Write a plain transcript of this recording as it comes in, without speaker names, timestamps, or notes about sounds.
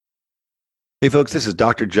Hey folks, this is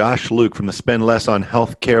Dr. Josh Luke from the Spend Less on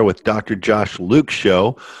Healthcare with Dr. Josh Luke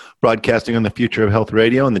show, broadcasting on the Future of Health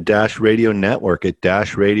Radio and the Dash Radio Network at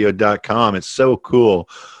dashradio.com. It's so cool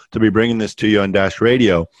to be bringing this to you on Dash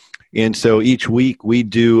Radio. And so each week we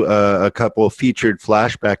do a couple of featured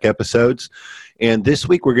flashback episodes. And this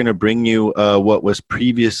week we're going to bring you what was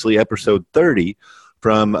previously episode 30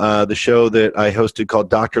 from the show that I hosted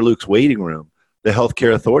called Dr. Luke's Waiting Room, the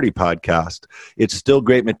Healthcare Authority podcast. It's still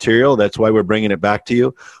great material. That's why we're bringing it back to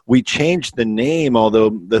you. We changed the name, although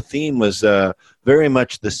the theme was very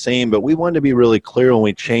much the same, but we wanted to be really clear when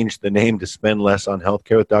we changed the name to Spend Less on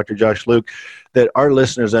Healthcare with Dr. Josh Luke, that our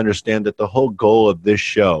listeners understand that the whole goal of this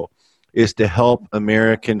show is to help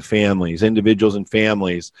American families, individuals and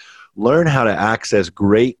families, learn how to access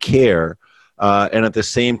great care and at the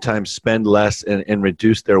same time spend less and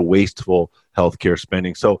reduce their wasteful healthcare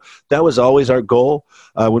spending. So that was always our goal.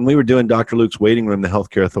 When we were doing Dr. Luke's Waiting Room, the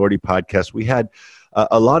Healthcare Authority podcast, we had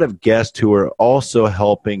a lot of guests who were also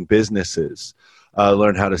helping businesses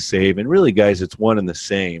learn how to save. And really, guys, it's one and the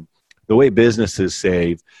same. The way businesses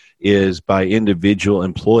save is by individual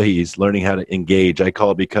employees learning how to engage. I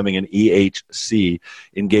call it becoming an EHC,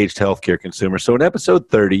 engaged healthcare consumer. So in episode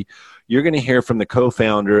 30, you're going to hear from the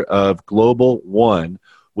co-founder of Global One,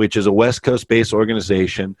 which is a West Coast-based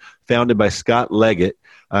organization founded by Scott Leggett,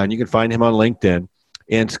 and you can find him on LinkedIn.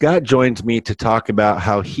 And Scott joins me to talk about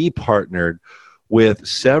how he partnered with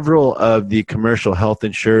several of the commercial health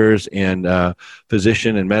insurers and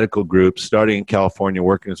physician and medical groups, starting in California,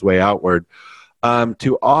 working his way outward,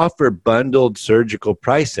 to offer bundled surgical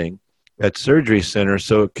pricing at surgery centers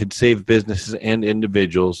so it could save businesses and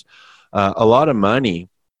individuals a lot of money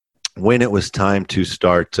when it was time to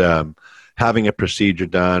start having a procedure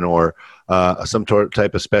done or some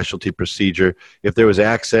type of specialty procedure. If there was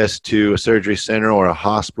access to a surgery center or a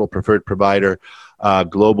hospital preferred provider,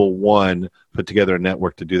 Global One put together a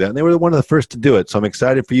network to do that. And they were one of the first to do it. So I'm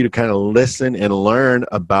excited for you to kind of listen and learn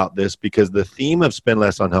about this, because the theme of Spend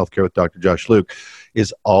Less on Healthcare with Dr. Josh Luke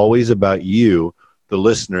is always about you, the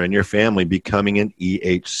listener, and your family becoming an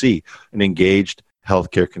EHC, an engaged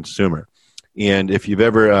healthcare consumer. And if you've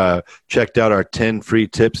ever checked out our 10 free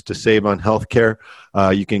tips to save on healthcare,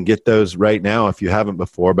 you can get those right now if you haven't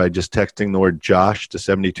before by just texting the word Josh to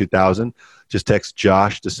 72,000. Just text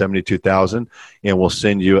Josh to 72,000, and we'll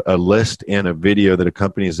send you a list and a video that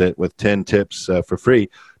accompanies it with 10 tips for free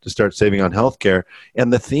to start saving on healthcare.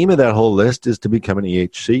 And the theme of that whole list is to become an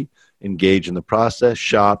EHC, engage in the process,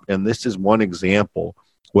 shop. And this is one example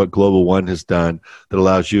what Global One has done that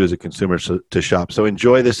allows you as a consumer to shop. So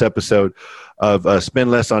enjoy this episode of Spend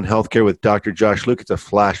Less on Healthcare with Dr. Josh Luke. It's a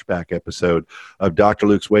flashback episode of Dr.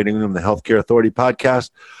 Luke's Waiting Room, the Healthcare Authority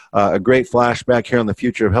podcast. A great flashback here on the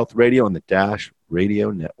Future of Health Radio on the Dash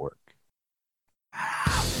Radio Network.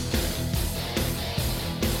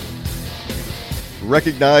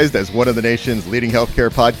 Recognized as one of the nation's leading healthcare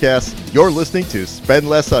podcasts, you're listening to Spend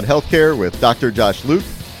Less on Healthcare with Dr. Josh Luke,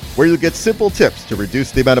 where you'll get simple tips to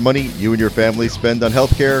reduce the amount of money you and your family spend on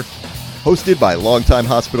healthcare. Hosted by longtime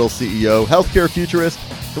hospital CEO, healthcare futurist,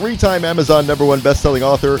 3-time Amazon #1 best-selling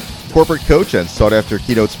author, corporate coach, and sought-after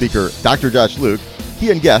keynote speaker, Dr. Josh Luke,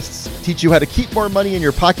 he and guests teach you how to keep more money in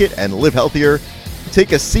your pocket and live healthier.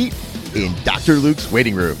 Take a seat in Dr. Luke's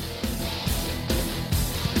Waiting Room.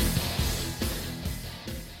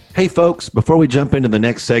 Hey folks, before we jump into the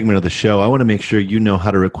next segment of the show, I want to make sure you know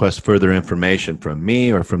how to request further information from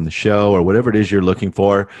me or from the show or whatever it is you're looking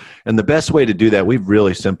for. And the best way to do that, we've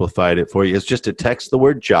really simplified it for you, is just to text the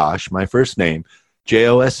word Josh, my first name,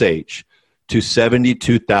 Josh, to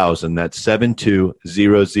 72,000. That's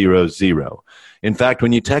 72000. In fact,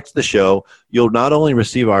 when you text the show, you'll not only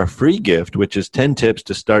receive our free gift, which is 10 tips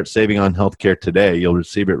to start saving on healthcare today. You'll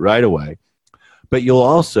receive it right away. But you'll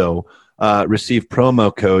also receive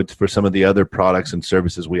promo codes for some of the other products and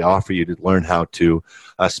services we offer you to learn how to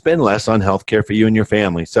spend less on healthcare for you and your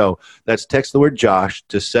family. So that's text the word Josh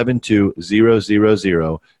to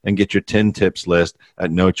 72000 and get your 10 tips list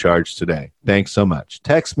at no charge today. Thanks so much.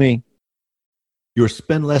 Text me. Your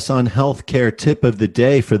Spend Less on Healthcare tip of the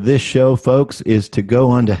day for this show, folks, is to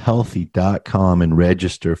go on to healthy.com and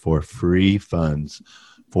register for free funds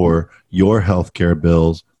for your healthcare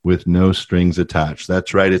bills with no strings attached.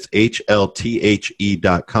 That's right. It's HLTHE.com.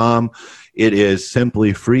 It is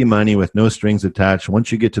simply free money with no strings attached.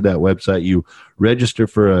 Once you get to that website, you register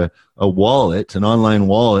for a wallet, an online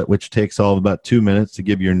wallet, which takes all of about 2 minutes to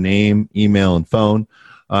give your name, email, and phone.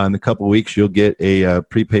 In a couple of weeks, you'll get a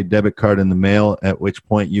prepaid debit card in the mail, at which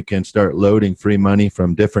point you can start loading free money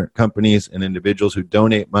from different companies and individuals who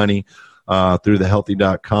donate money through the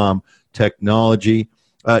healthy.com technology.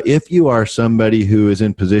 If you are somebody who is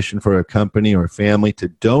in position for a company or a family to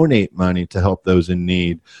donate money to help those in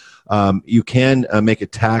need, you can make a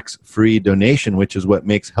tax-free donation, which is what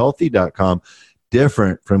makes Healthy.com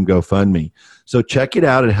different from GoFundMe. So check it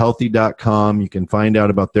out at Healthy.com. You can find out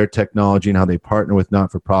about their technology and how they partner with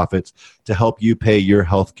not-for-profits to help you pay your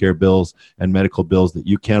healthcare bills and medical bills that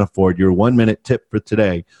you can't afford. Your 1-minute tip for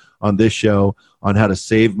today on this show on how to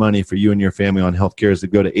save money for you and your family on healthcare is to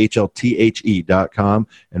go to HLTHE.com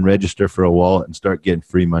and register for a wallet and start getting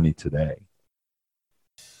free money today.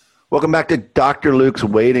 Welcome back to Dr. Luke's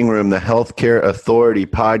Waiting Room, the Healthcare Authority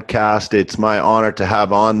podcast. It's my honor to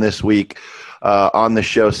have on this week on the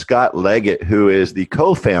show Scott Leggett, who is the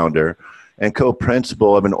co-founder and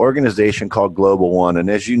co-principal of an organization called Global One.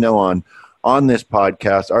 And as you know, on this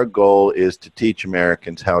podcast, our goal is to teach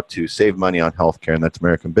Americans how to save money on healthcare, and that's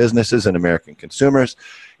American businesses and American consumers.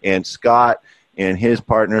 And Scott and his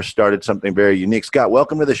partners started something very unique. Scott,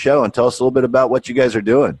 welcome to the show, and tell us a little bit about what you guys are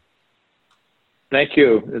doing. Thank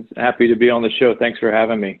you. It's happy to be on the show. Thanks for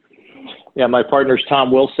having me. Yeah, my partners,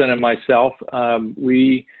 Tom Wilson and myself,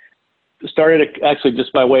 we started actually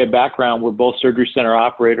just by way of background. We're both surgery center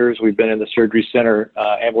operators. We've been in the surgery center,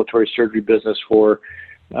 ambulatory surgery business for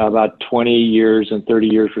about 20 years and 30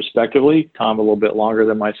 years respectively. Tom a little bit longer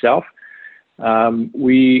than myself.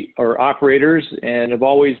 We are operators and have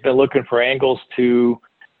always been looking for angles to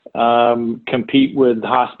compete with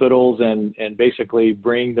hospitals and basically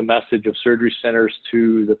bring the message of surgery centers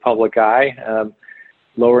to the public eye.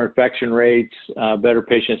 Lower infection rates, better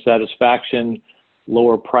patient satisfaction,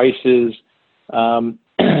 lower prices.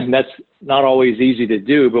 That's not always easy to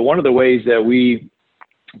do, but one of the ways that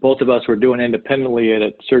both of us were doing independently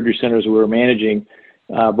at surgery centers we were managing,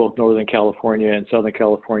 both Northern California and Southern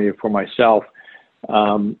California for myself,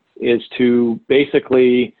 is to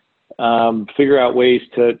basically figure out ways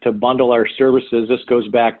to bundle our services. This goes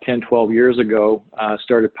back 10, 12 years ago.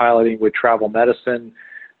 Started piloting with travel medicine,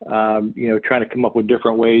 trying to come up with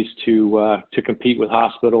different ways to compete with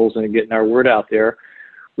hospitals and getting our word out there.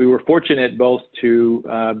 We were fortunate both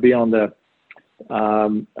to be on the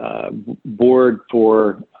board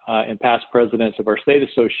for and past presidents of our state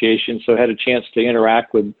association, so I had a chance to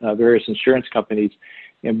interact with various insurance companies.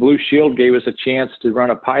 And Blue Shield gave us a chance to run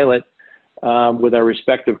a pilot with our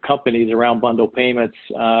respective companies around bundle payments.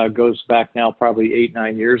 Goes back now probably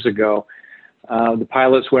 8-9 years ago. The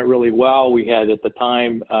pilots went really well. We had at the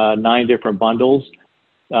time 9 different bundles.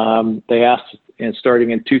 They asked, and starting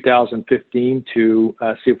in 2015, to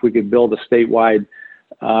see if we could build a statewide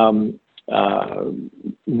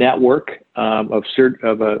network of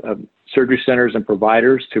surgery centers and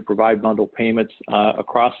providers to provide bundle payments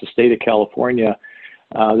across the state of California.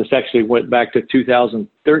 This actually went back to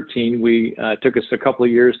 2013. We took us a couple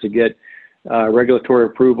of years to get regulatory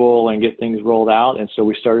approval and get things rolled out, and so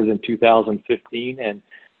we started in 2015, and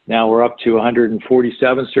now we're up to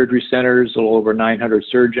 147 surgery centers, a little over 900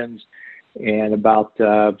 surgeons, and about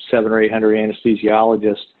 700 or 800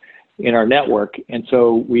 anesthesiologists in our network. And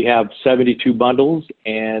so we have 72 bundles,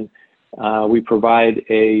 and we provide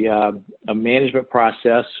a management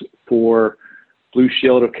process for Blue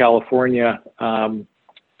Shield of California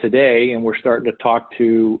today, and we're starting to talk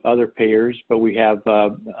to other payers, but we have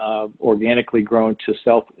organically grown to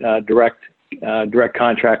direct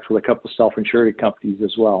contracts with a couple of self-insured companies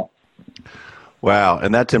as well. Wow,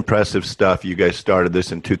 and that's impressive stuff. You guys started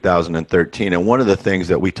this in 2013, and one of the things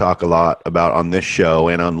that we talk a lot about on this show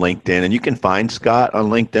and on LinkedIn, and you can find Scott on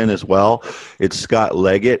LinkedIn as well. It's Scott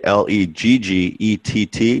Leggett, Leggett.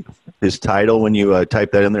 His title, when you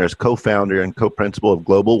type that in there, is co-founder and co-principal of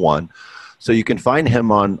Global One. So you can find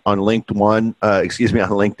him on LinkedIn.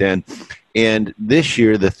 And this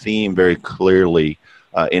year, the theme very clearly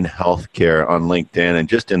in healthcare on LinkedIn and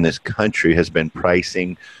just in this country has been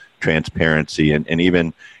pricing transparency. And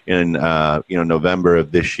even in November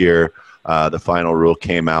of this year, the final rule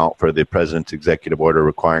came out for the president's executive order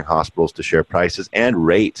requiring hospitals to share prices and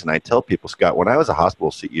rates. And I tell people, Scott, when I was a hospital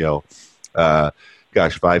CEO,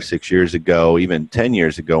 5-6 years ago, even 10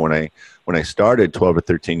 years ago, when I started 12 or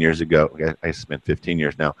 13 years ago, I spent 15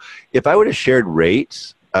 years now. If I would have shared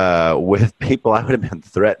rates with people, I would have been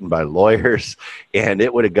threatened by lawyers, and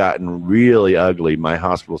it would have gotten really ugly, my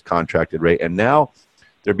hospital's contracted rate. And now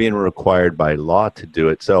they're being required by law to do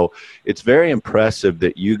it. So it's very impressive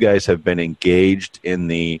that you guys have been engaged in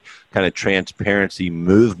the kind of transparency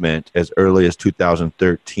movement as early as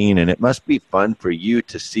 2013, and it must be fun for you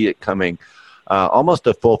to see it coming almost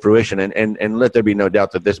to full fruition. And let there be no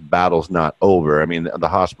doubt that this battle's not over. I mean, the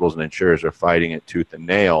hospitals and insurers are fighting it tooth and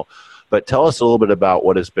nail. But tell us a little bit about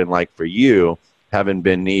what it's been like for you, having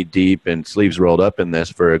been knee deep and sleeves rolled up in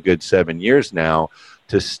this for a good 7 years now,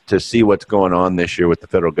 to see what's going on this year with the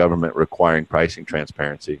federal government requiring pricing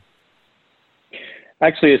transparency?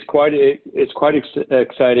 Actually, it's quite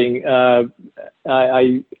exciting.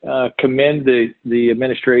 I commend the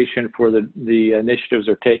administration for the initiatives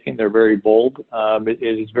they're taking. They're very bold. It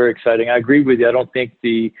is very exciting. I agree with you. I don't think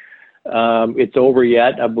it's over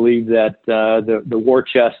yet. I believe that the war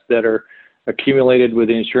chests that are accumulated with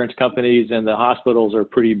the insurance companies and the hospitals are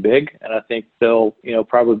pretty big, and I think there'll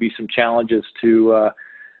probably be some challenges to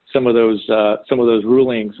some of those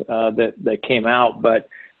rulings that came out. But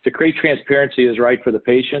to create transparency is right for the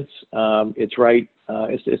patients. It's right.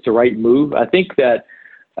 It's the right move. I think that,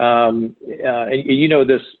 and you know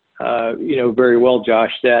this, very well,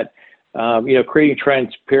 Josh, that creating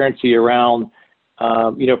transparency around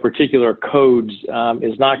particular codes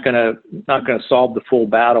is not going to solve the full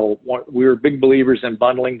battle. We're big believers in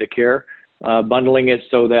bundling the care, bundling it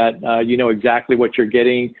so that you know exactly what you're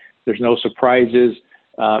getting. There's no surprises.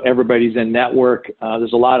 Everybody's in network.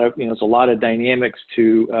 There's a lot of dynamics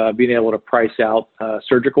to being able to price out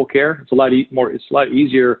surgical care. It's a lot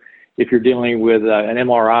easier if you're dealing with an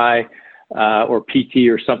MRI or PT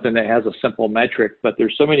or something that has a simple metric. But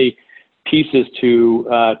there's so many pieces to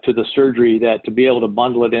the surgery that to be able to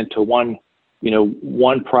bundle it into one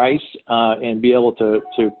price and be able to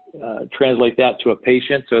translate that to a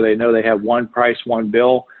patient so they know they have one price, one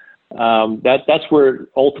bill. That's where it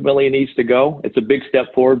ultimately needs to go. It's a big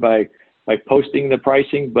step forward by posting the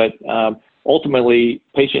pricing, but ultimately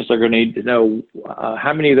patients are going to need to know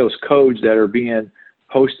how many of those codes that are being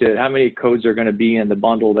posted, how many codes are going to be in the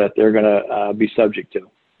bundle that they're going to be subject to.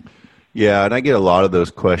 Yeah, and I get a lot of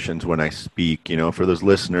those questions when I speak. For those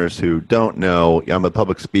listeners who don't know, I'm a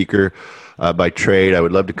public speaker by trade. I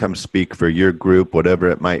would love to come speak for your group, whatever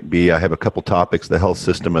it might be. I have a couple topics: the health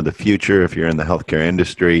system of the future, if you're in the healthcare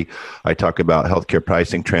industry. I talk about healthcare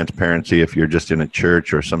pricing transparency if you're just in a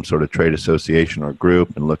church or some sort of trade association or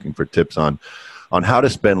group and looking for tips on how to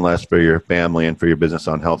spend less for your family and for your business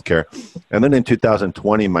on healthcare. And then in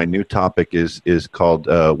 2020, my new topic is called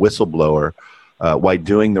whistleblower. Why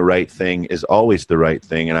doing the right thing is always the right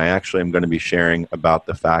thing. And I actually am going to be sharing about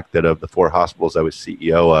the fact that of the 4 hospitals I was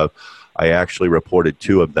CEO of, I actually reported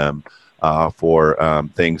 2 of them for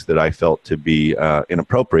things that I felt to be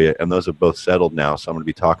inappropriate. And those have both settled now. So I'm going to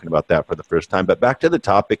be talking about that for the first time. But back to the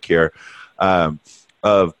topic here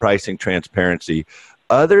of pricing transparency.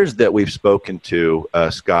 Others that we've spoken to,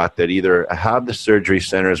 Scott, that either have the surgery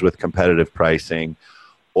centers with competitive pricing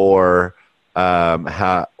or a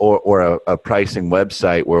pricing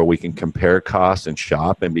website where we can compare costs and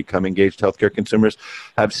shop and become engaged healthcare consumers,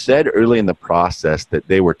 have said early in the process that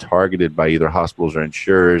they were targeted by either hospitals or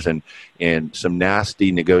insurers, and some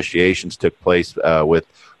nasty negotiations took place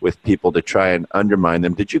with people to try and undermine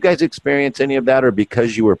them. Did you guys experience any of that, or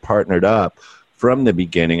because you were partnered up from the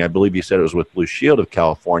beginning, I believe you said it was with Blue Shield of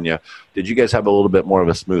California, did you guys have a little bit more of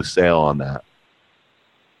a smooth sail on that?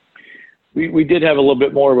 We did have a little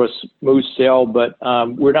bit more of a smooth sail, but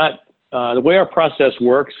we're not. The way our process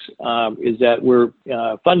works is that we're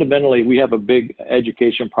fundamentally, we have a big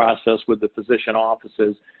education process with the physician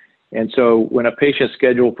offices. And so when a patient's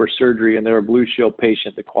scheduled for surgery and they're a Blue Shield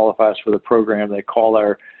patient that qualifies for the program, they call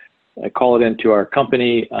it into our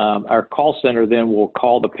company. Our call center then will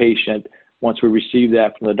call the patient once we receive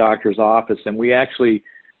that from the doctor's office. And we actually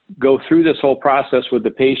go through this whole process with the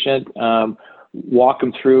patient, walk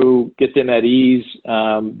them through, get them at ease,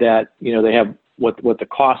 that, they have what the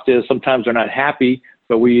cost is. Sometimes they're not happy,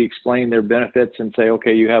 but we explain their benefits and say,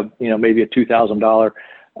 okay, you have, maybe a $2,000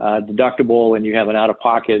 deductible and you have an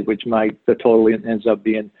out-of-pocket, which the total ends up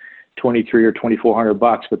being $2,300 or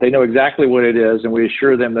 $2,400, but they know exactly what it is. And we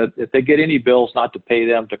assure them that if they get any bills, not to pay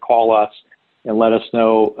them, to call us and let us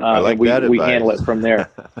know. And we handle it from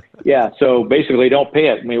there. Yeah. So basically don't pay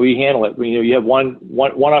it. I mean, we handle it. You have one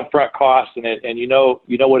upfront cost and you know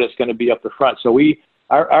what it's going to be up the front. So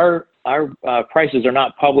our prices are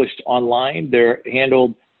not published online. They're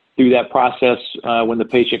handled through that process when the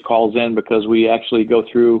patient calls in, because we actually go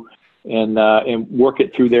through and work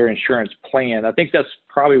it through their insurance plan. I think that's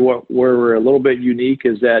probably where we're a little bit unique,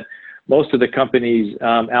 is that most of the companies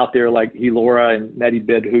out there like Helora and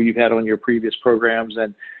MediBid, who you've had on your previous programs,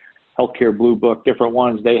 and Healthcare Blue Book, different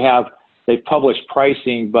ones, they publish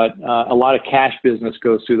pricing, but a lot of cash business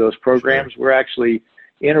goes through those programs. We're actually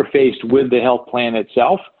interfaced with the health plan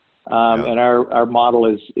itself, and our model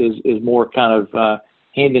is more kind of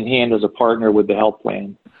hand in hand as a partner with the health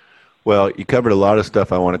plan. Well, you covered a lot of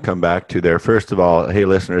stuff I want to come back to there. First of all, hey,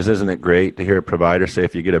 listeners, isn't it great to hear a provider say,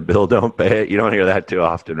 if you get a bill, don't pay it? You don't hear that too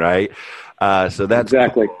often, right? So that's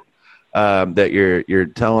exactly. that you're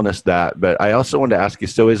telling us that. But I also wanted to ask you,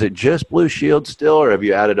 so is it just Blue Shield still, or have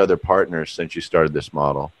you added other partners since you started this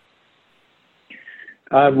model?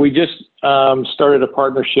 We just started a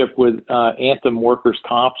partnership with Anthem Workers'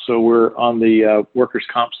 Comp, so we're on the workers'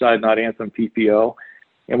 comp side, not Anthem PPO.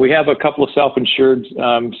 And we have a couple of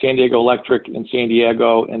self-insureds, San Diego Electric in San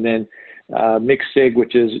Diego, and then Mixed Sig,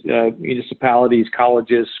 which is municipalities,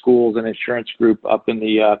 colleges, schools, and insurance group up in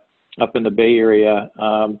the Bay Area.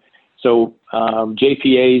 So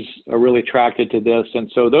JPAs are really attracted to this,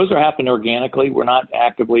 and so those are happening organically. We're not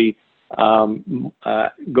actively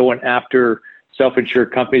going after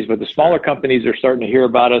self-insured companies, but the smaller companies are starting to hear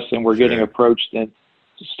about us, and we're getting approached and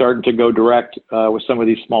starting to go direct with some of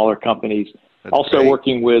these smaller companies. That's also great.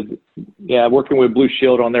 working with Blue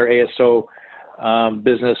Shield on their ASO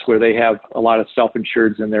business, where they have a lot of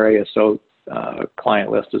self-insureds in their ASO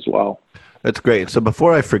client list as well. That's great. So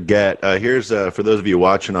before I forget, here's, for those of you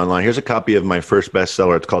watching online, here's a copy of my first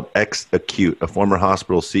bestseller. It's called Ex-Acute. A former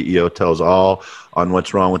hospital CEO tells all on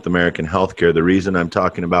what's wrong with American healthcare. The reason I'm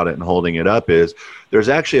talking about it and holding it up is there's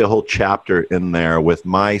actually a whole chapter in there with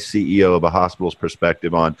my CEO of a hospital's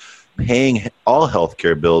perspective on paying all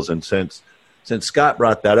healthcare bills. And since Scott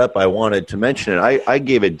brought that up, I wanted to mention it. I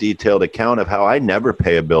gave a detailed account of how I never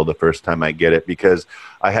pay a bill the first time I get it, because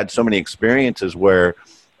I had so many experiences where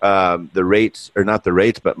the rates, or not the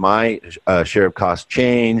rates, but my share of costs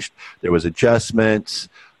changed. There was adjustments.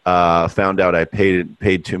 Found out I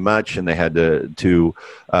paid too much, and they had to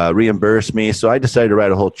reimburse me. So I decided to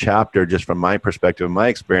write a whole chapter just from my perspective and my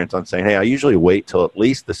experience on saying, hey, I usually wait till at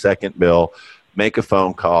least the second bill, make a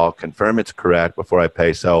phone call, confirm it's correct before I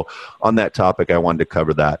pay. So on that topic, I wanted to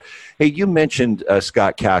cover that. Hey, you mentioned,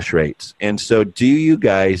 Scott, cash rates. And so do you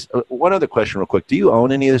guys, one other question real quick, do you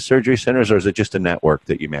own any of the surgery centers, or is it just a network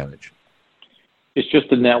that you manage? It's just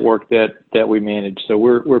a network that we manage. So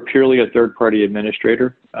we're purely a third-party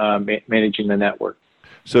administrator managing the network.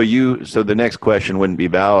 So the next question wouldn't be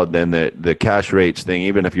valid then, that the cash rates thing,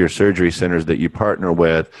 even if your surgery centers that you partner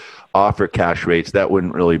with offer cash rates, that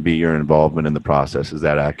wouldn't really be your involvement in the process. Is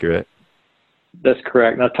that accurate? That's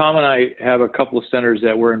correct. Now, Tom and I have a couple of centers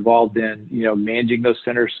that we're involved in, managing those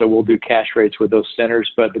centers. So we'll do cash rates with those centers,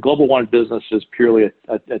 but the Global One business is purely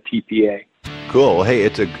a TPA. Cool. Well, hey,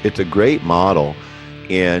 it's a great model,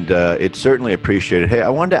 and it's certainly appreciated. Hey, I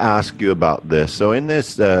wanted to ask you about this. So in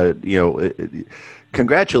this,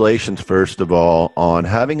 congratulations, first of all, on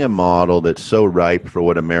having a model that's so ripe for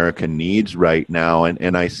what America needs right now.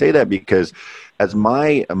 And I say that because as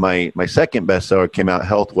my second bestseller came out,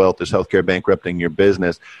 Health Wealth is Healthcare Bankrupting Your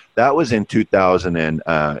Business, that was in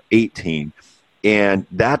 2018. And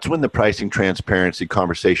that's when the pricing transparency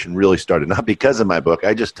conversation really started. Not because of my book.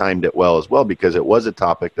 I just timed it well as well, because it was a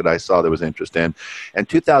topic that I saw there was interest in. And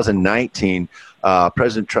 2019,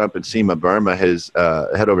 President Trump and Seema Verma, his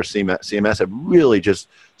head over CMS, have really just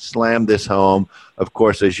slammed this home. Of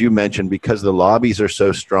course, as you mentioned, because the lobbies are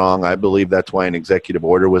so strong, I believe that's why an executive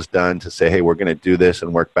order was done to say, hey, we're going to do this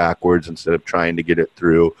and work backwards instead of trying to get it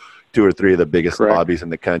through two or three of the biggest Correct. Lobbies in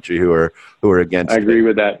the country who are against it. I agree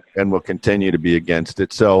with that. And will continue to be against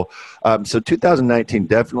it. So 2019,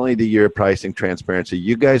 definitely the year of pricing transparency.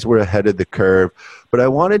 You guys were ahead of the curve. But I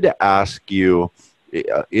wanted to ask you,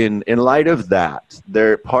 in light of that,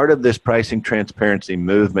 part of this pricing transparency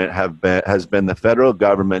movement has been the federal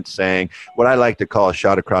government saying what I like to call a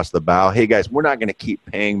shot across the bow. Hey, guys, we're not going to keep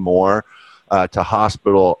paying more to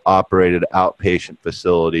hospital-operated outpatient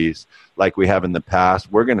facilities like we have in the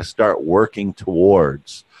past. We're going to start working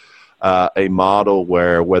towards a model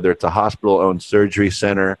where, whether it's a hospital-owned surgery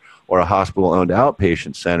center or a hospital-owned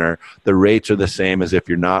outpatient center, the rates are the same as if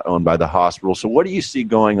you're not owned by the hospital. So what do you see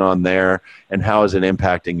going on there, and how is it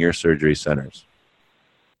impacting your surgery centers?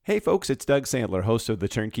 Hey folks, it's Doug Sandler, host of the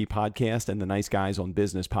Turnkey Podcast and the Nice Guys on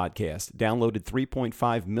Business podcast, downloaded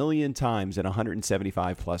 3.5 million times in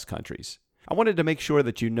 175 plus countries. I wanted to make sure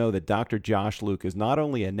that you know that Dr. Josh Luke is not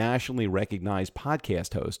only a nationally recognized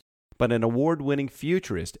podcast host, but an award-winning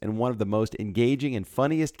futurist and one of the most engaging and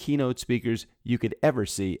funniest keynote speakers you could ever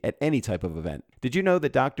see at any type of event. Did you know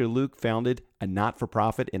that Dr. Luke founded a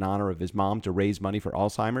not-for-profit in honor of his mom to raise money for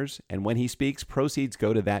Alzheimer's, and when he speaks, proceeds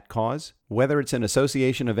go to that cause? Whether it's an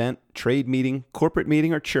association event, trade meeting, corporate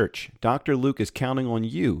meeting, or church, Dr. Luke is counting on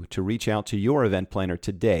you to reach out to your event planner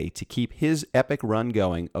today to keep his epic run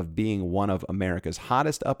going of being one of America's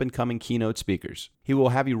hottest up-and-coming keynote speakers. He will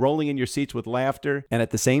have you rolling in your seats with laughter and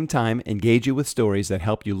at the same time engage you with stories that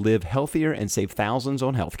help you live healthier and save thousands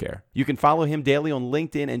on healthcare. You can follow him daily on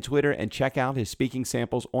LinkedIn and Twitter and check out his speaking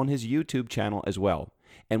samples on his YouTube channel as well.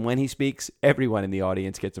 And when he speaks, everyone in the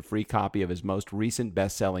audience gets a free copy of his most recent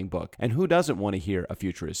best-selling book. And who doesn't want to hear a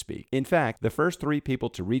futurist speak? In fact, the first 3 people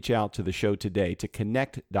to reach out to the show today to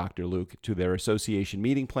connect Dr. Luke to their association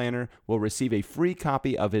meeting planner will receive a free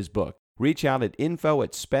copy of his book. Reach out at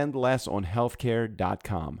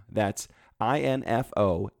info@spendlessonhealthcare.com. That's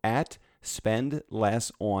info at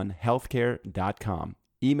spendlessonhealthcare.com.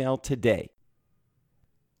 Email today.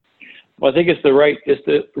 Well, I think it's the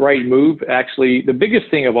right move. Actually, the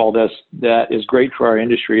biggest thing of all this that is great for our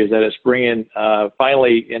industry is that it's bringing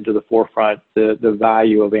finally into the forefront the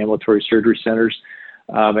value of ambulatory surgery centers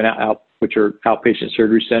which are outpatient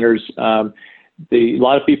surgery centers. A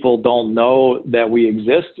lot of people don't know that we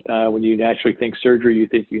exist. When you naturally think surgery, you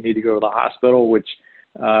think you need to go to the hospital, which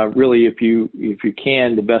really, if you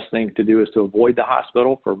can, the best thing to do is to avoid the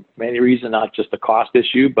hospital for many reasons, not just the cost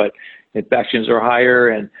issue, but infections are higher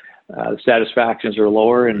and satisfactions are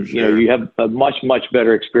lower, and you have a much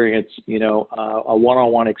better experience, a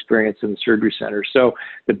one-on-one experience in the surgery center. So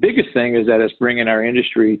the biggest thing is that it's bringing our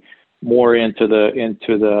industry more into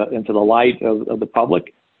the light of the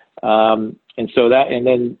public, and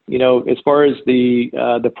then as far as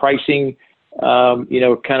the pricing,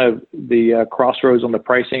 kind of the crossroads on the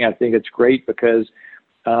pricing, I think it's great because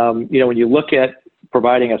when you look at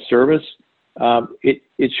providing a service,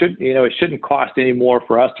 it shouldn't cost any more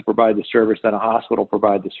for us to provide the service than a hospital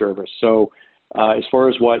provide the service. So as far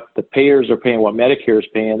as what the payers are paying, what Medicare is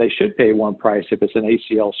paying, they should pay one price if it's an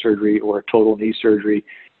ACL surgery or a total knee surgery.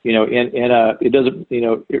 It doesn't,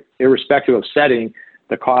 irrespective of setting,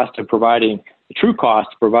 the cost of providing the true cost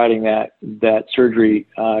of providing that surgery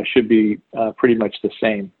should be pretty much the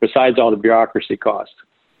same, besides all the bureaucracy costs.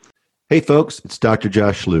 Hey folks, it's Dr.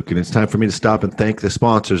 Josh Luke, and it's time for me to stop and thank the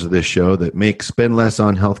sponsors of this show that make Spend Less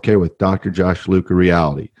on Healthcare with Dr. Josh Luke a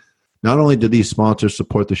reality. Not only do these sponsors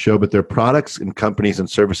support the show, but they're products and companies and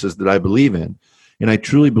services that I believe in, and I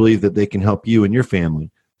truly believe that they can help you and your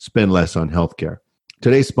family spend less on healthcare.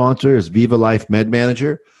 Today's sponsor is Viva Life Med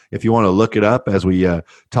Manager. If you want to look it up as we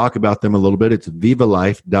talk about them a little bit, it's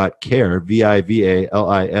vivalife.care,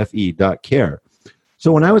 VIVALIFE.care.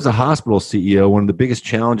 So when I was a hospital CEO, one of the biggest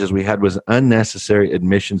challenges we had was unnecessary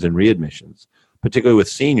admissions and readmissions, particularly with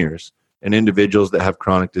seniors and individuals that have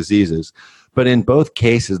chronic diseases. But in both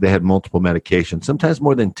cases, they had multiple medications, sometimes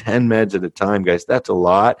more than 10 meds at a time, guys. That's a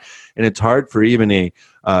lot. And it's hard for even a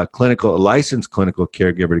licensed clinical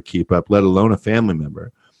caregiver to keep up, let alone a family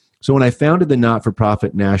member. So when I founded the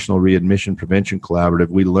not-for-profit National Readmission Prevention Collaborative,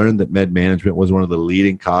 we learned that med management was one of the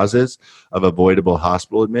leading causes of avoidable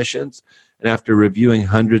hospital admissions. And after reviewing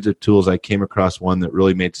hundreds of tools, I came across one that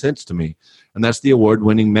really made sense to me. And that's the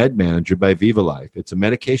award-winning Med Manager by Viva Life. It's a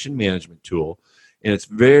medication management tool, and it's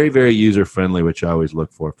very, very user-friendly, which I always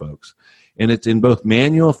look for, folks. And it's in both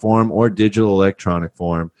manual form or digital electronic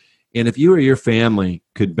form. And if you or your family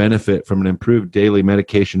could benefit from an improved daily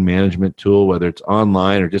medication management tool, whether it's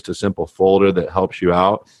online or just a simple folder that helps you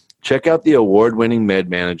out, check out the award-winning Med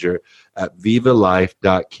Manager at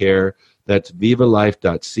vivalife.care. That's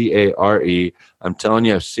vivalife.care. I'm telling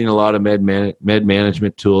you, I've seen a lot of med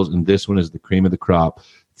management tools, and this one is the cream of the crop.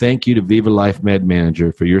 Thank you to Viva Life Med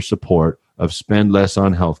Manager for your support of Spend Less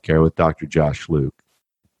on Healthcare with Dr. Josh Luke.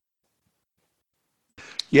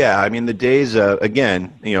 Yeah, I mean, the days,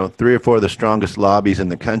 again, 3 or 4 of the strongest lobbies in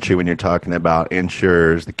the country when you're talking about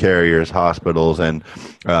insurers, the carriers, hospitals, and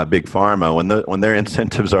big pharma, when their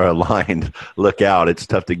incentives are aligned, look out. It's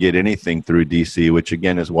tough to get anything through D.C., which,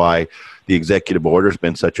 again, is why the executive order has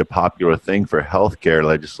been such a popular thing for healthcare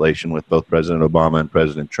legislation with both President Obama and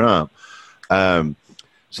President Trump.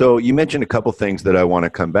 So you mentioned a couple things that I want to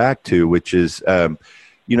come back to, which is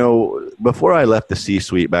before I left the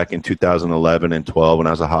C-suite back in 2011 and 12, when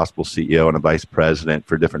I was a hospital CEO and a vice president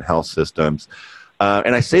for different health systems,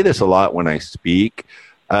 and I say this a lot when I speak,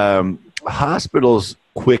 hospitals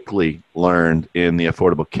quickly learned in the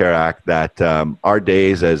Affordable Care Act that our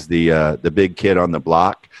days as the big kid on the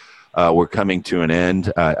block were coming to an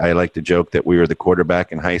end. I like to joke that we were the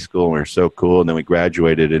quarterback in high school and we were so cool, and then we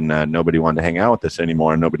graduated and nobody wanted to hang out with us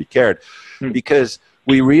anymore and nobody cared because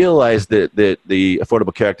we realized that the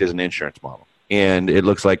Affordable Care Act is an insurance model, and it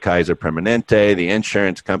looks like Kaiser Permanente. The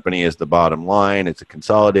insurance company is the bottom line. It's a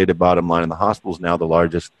consolidated bottom line, and the hospital is now the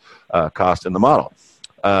largest cost in the model,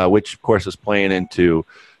 which, of course, is playing into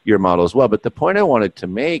your model as well. But the point I wanted to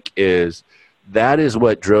make is that is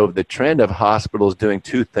what drove the trend of hospitals doing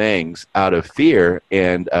 2 things out of fear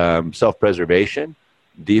and self-preservation,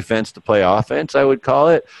 defense to play offense, I would call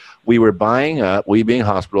it. We were buying up, we being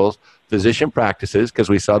hospitals, physician practices, because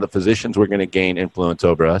we saw that physicians were going to gain influence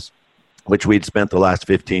over us, which we'd spent the last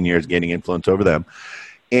 15 years gaining influence over them.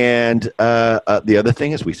 And the other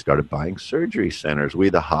thing is we started buying surgery centers. We,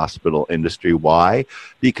 the hospital industry. Why?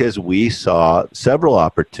 Because we saw several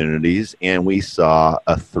opportunities and we saw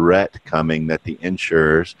a threat coming that the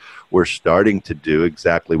insurers were starting to do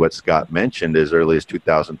exactly what Scott mentioned as early as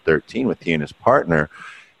 2013 with he and his partner.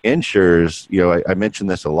 Insurers, I mentioned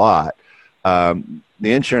this a lot. The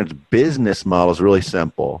insurance business model is really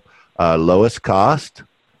simple. Lowest cost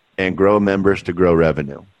and grow members to grow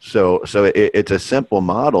revenue. So it's a simple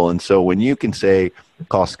model. And so when you can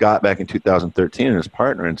call Scott back in 2013 and his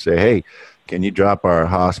partner and say, hey, can you drop our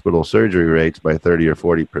hospital surgery rates by 30 or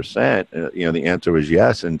 40%? The answer was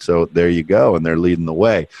yes. And so there you go. And they're leading the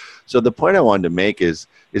way. So the point I wanted to make is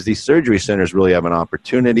these surgery centers really have an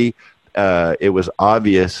opportunity. It was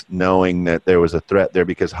obvious knowing that there was a threat there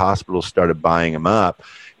because hospitals started buying them up.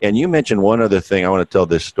 And you mentioned one other thing. I want to tell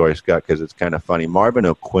this story, Scott, because it's kind of funny. Marvin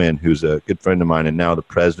O'Quinn, who's a good friend of mine and now the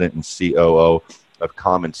president and COO of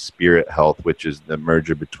Common Spirit Health, which is the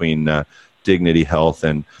merger between Dignity Health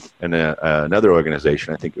and another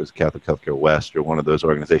organization. I think it was Catholic Healthcare West or one of those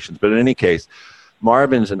organizations. But in any case,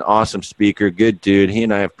 Marvin's an awesome speaker, good dude. He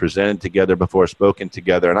and I have presented together before, spoken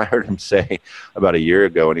together. And I heard him say about a year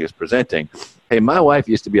ago when he was presenting, hey, my wife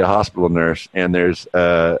used to be a hospital nurse, and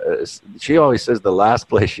she always says the last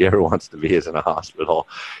place she ever wants to be is in a hospital.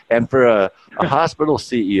 And for a hospital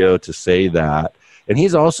CEO to say that, and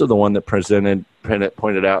he's also the one that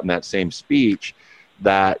pointed out in that same speech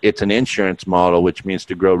that it's an insurance model, which means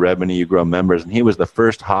to grow revenue, you grow members. And he was the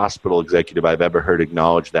first hospital executive I've ever heard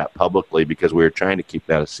acknowledge that publicly because we were trying to keep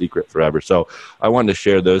that a secret forever. So I wanted to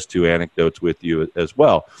share those two anecdotes with you as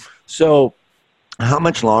well. So how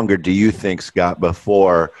much longer do you think, Scott,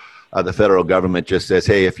 before the federal government just says,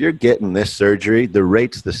 hey, if you're getting this surgery, the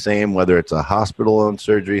rate's the same, whether it's a hospital-owned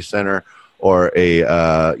surgery center or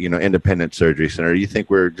a independent surgery center? Do you think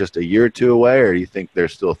we're just a year or two away, or do you think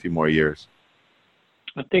there's still a few more years?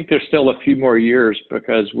 I think there's still a few more years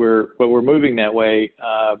because we're moving that way,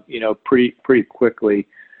 pretty quickly.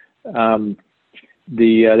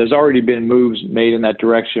 There's already been moves made in that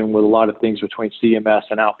direction with a lot of things between CMS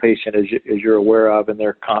and outpatient, as you're aware of, and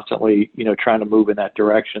they're constantly, trying to move in that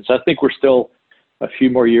direction. So I think we're still a few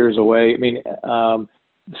more years away. I mean,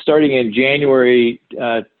 starting in January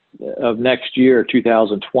of next year,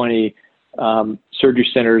 2020. Surgery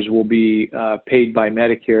centers will be paid by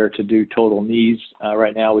Medicare to do total knees.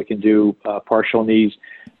 Right now we can do partial knees.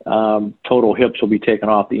 Total hips will be taken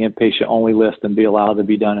off the inpatient only list and be allowed to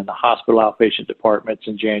be done in the hospital outpatient departments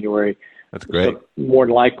in January. That's great. So more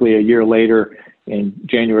than likely a year later, in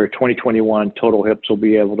January 2021, total hips will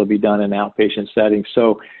be able to be done in outpatient settings.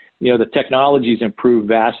 So, the technology's improved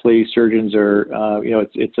vastly. Surgeons are,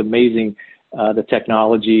 it's amazing the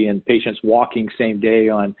technology and patients walking same day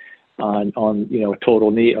on a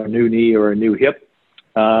total knee or new knee or a new hip.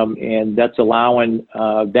 And that's allowing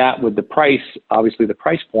that with the price, obviously the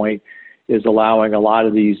price point is allowing a lot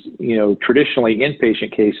of these, traditionally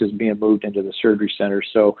inpatient cases being moved into the surgery center.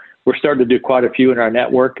 So we're starting to do quite a few in our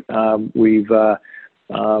network. We've, done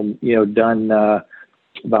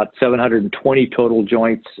about 720 total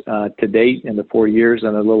joints to date in the 4 years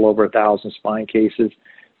and a little over 1,000 spine cases.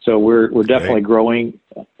 So we're definitely growing,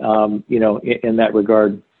 in that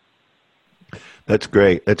regard. That's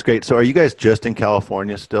great. That's great. So are you guys just in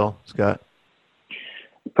California still, Scott?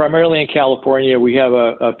 Primarily in California. We have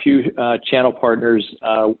a few channel partners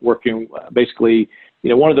working basically,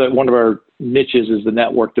 one of our niches is the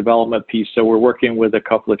network development piece. So we're working with a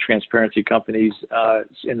couple of transparency companies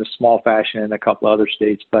in a small fashion in a couple of other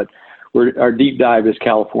states, but our deep dive is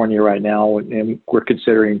California right now, and we're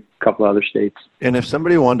considering a couple of other states. And if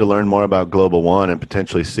somebody wanted to learn more about Global One and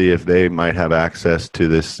potentially see if they might have access to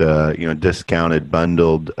this, discounted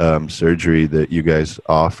bundled surgery that you guys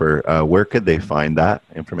offer, where could they find that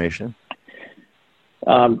information?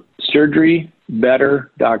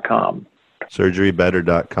 Surgerybetter.com.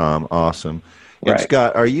 Surgerybetter.com. Awesome. And right.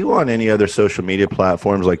 Scott, are you on any other social media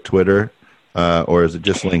platforms like Twitter, or is it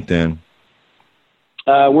just LinkedIn?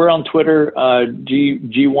 We're on Twitter,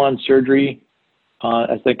 G1 Surgery,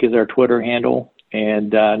 I think is our Twitter handle.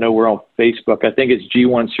 And I know we're on Facebook. I think it's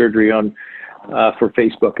G1 Surgery for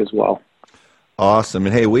Facebook as well. Awesome.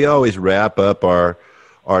 And hey, we always wrap up our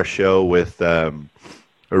show with a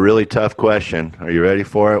really tough question. Are you ready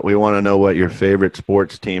for it? We want to know what your favorite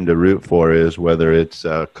sports team to root for is, whether it's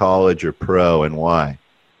college or pro, and why.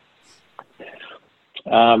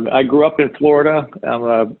 I grew up in Florida.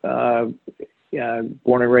 I'm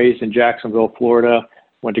born and raised in Jacksonville, Florida.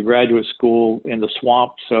 Went to graduate school in the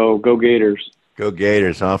Swamp, so go Gators. Go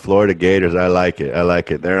Gators, huh? Florida Gators. I like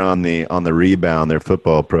it. They're on the rebound, their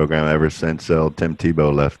football program ever since Tim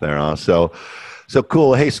Tebow left there, huh? So So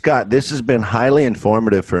cool. Hey, Scott, this has been highly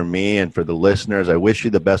informative for me and for the listeners. I wish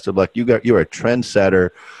you the best of luck. You're a trendsetter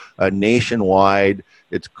nationwide.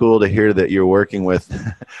 It's cool to hear that you're working with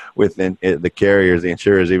the carriers, the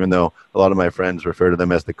insurers, even though a lot of my friends refer to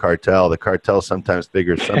them as the cartel. The cartel sometimes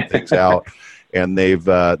figures some things out, and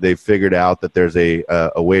they've figured out that there's a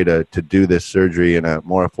way to do this surgery in a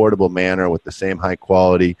more affordable manner with the same high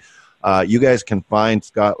quality. You guys can find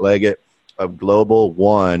Scott Leggett of Global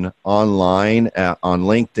One online on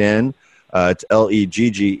LinkedIn. It's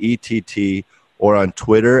Leggett, or on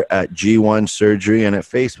Twitter at G1 Surgery, and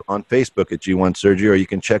on Facebook at G1 Surgery, or you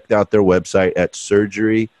can check out their website at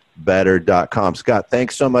surgerybetter.com. Scott,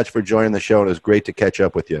 thanks so much for joining the show, and it was great to catch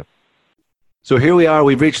up with you. So here we are.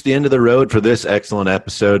 We've reached the end of the road for this excellent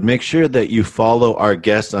episode. Make sure that you follow our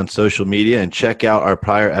guests on social media and check out our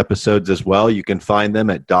prior episodes as well. You can find them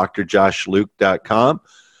at drjoshluke.com.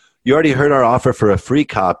 You already heard our offer for a free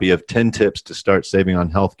copy of 10 tips to start saving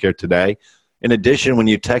on healthcare today. In addition, when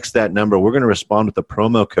you text that number, we're going to respond with a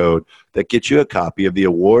promo code that gets you a copy of the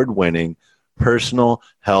award-winning Personal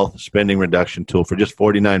Health Spending Reduction Tool for just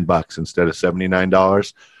 $49 instead of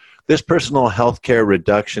 $79. This personal healthcare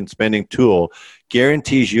reduction spending tool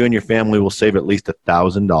guarantees you and your family will save at least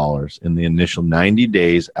 $1,000 in the initial 90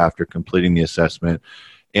 days after completing the assessment,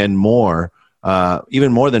 and more,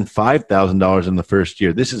 even more than $5,000 in the first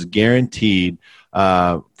year. This is guaranteed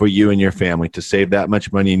for you and your family to save that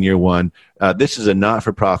much money in year one. This is a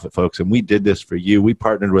not-for-profit, folks, and we did this for you. We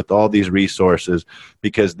partnered with all these resources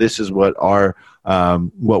because this is what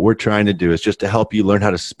what we're trying to do, is just to help you learn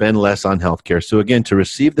how to spend less on healthcare. So again, to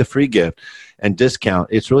receive the free gift and discount,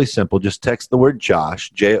 it's really simple. Just text the word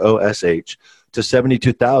Josh, Josh, to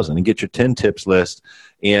 72,000 and get your 10 tips list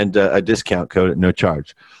and a discount code at no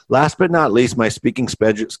charge. Last but not least, my speaking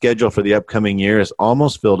schedule for the upcoming year is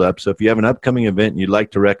almost filled up. So if you have an upcoming event you'd like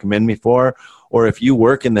to recommend me for, or if you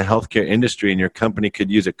work in the healthcare industry and your company could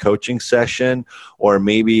use a coaching session, or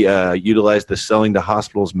maybe utilize the Selling to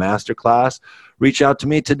Hospitals Masterclass, reach out to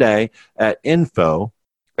me today at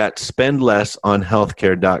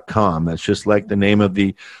info@spendlessonhealthcare.com. That's just like the name of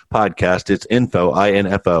the podcast. It's info,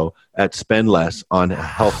 I-N-F-O, at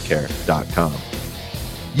spendlessonhealthcare.com.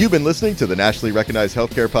 You've been listening to the nationally recognized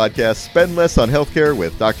healthcare podcast, Spend Less on Healthcare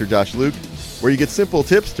with Dr. Josh Luke, where you get simple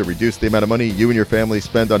tips to reduce the amount of money you and your family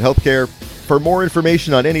spend on healthcare. For more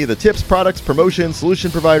information on any of the tips, products, promotions,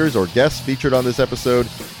 solution providers, or guests featured on this episode,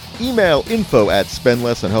 email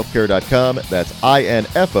info@spendlessonhealthcare.com. That's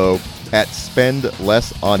INFO at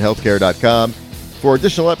spendlessonhealthcare.com. For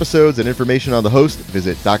additional episodes and information on the host,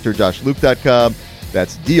 visit drjoshluke.com.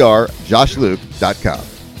 That's drjoshluke.com.